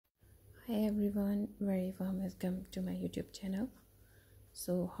Hi everyone, very warm welcome to my YouTube channel.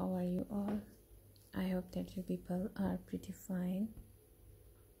 So how are you all? I hope that you people are pretty fine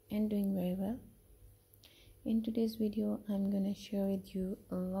and doing very well. In today's video, I'm gonna share with you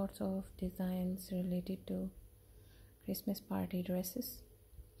lots of designs related to Christmas party dresses.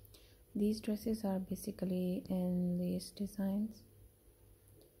 These dresses are basically in lace designs,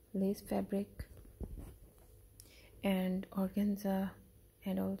 lace fabric and organza,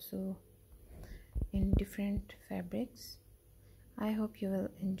 and also in different fabrics. I hope you will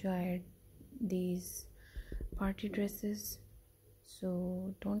enjoy these party dresses,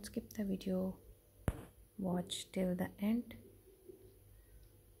 so don't skip the video, watch till the end.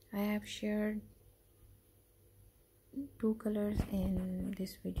 I have shared two colors in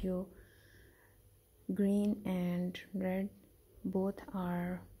this video, green and red. Both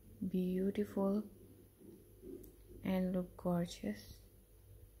are beautiful and look gorgeous.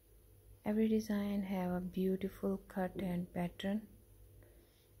 Every design have a beautiful cut and pattern.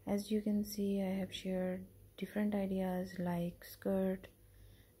 As you can see, I have shared different ideas like skirt,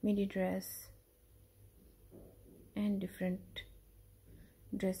 midi dress, and different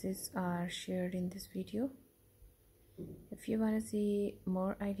dresses are shared in this video. If you want to see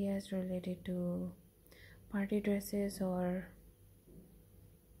more ideas related to party dresses or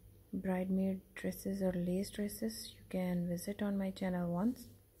bridesmaid dresses or lace dresses, you can visit on my channel once.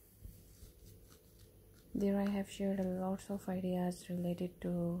 There I have shared lots of ideas related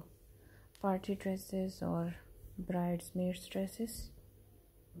to party dresses or bridesmaids dresses.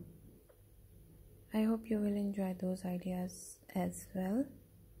 I hope you will enjoy those ideas as well.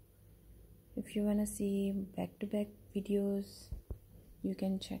 If you wanna see back-to-back videos, you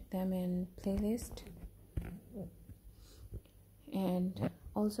can check them in playlist. And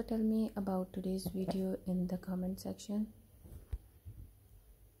also tell me about today's video in the comment section.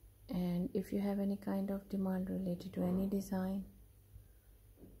 And if you have any kind of demand related to any design,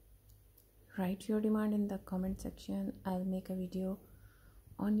 write your demand in the comment section. I'll make a video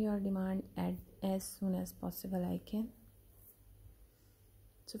on your demand as soon as possible I can.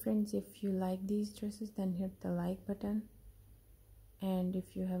 So friends, if you like these dresses, then hit the like button, and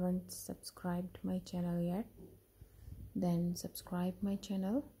if you haven't subscribed my channel yet, then subscribe my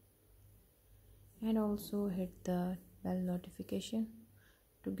channel and also hit the bell notification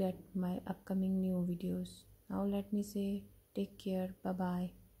to get my upcoming new videos. Now let me say take care, bye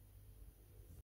bye.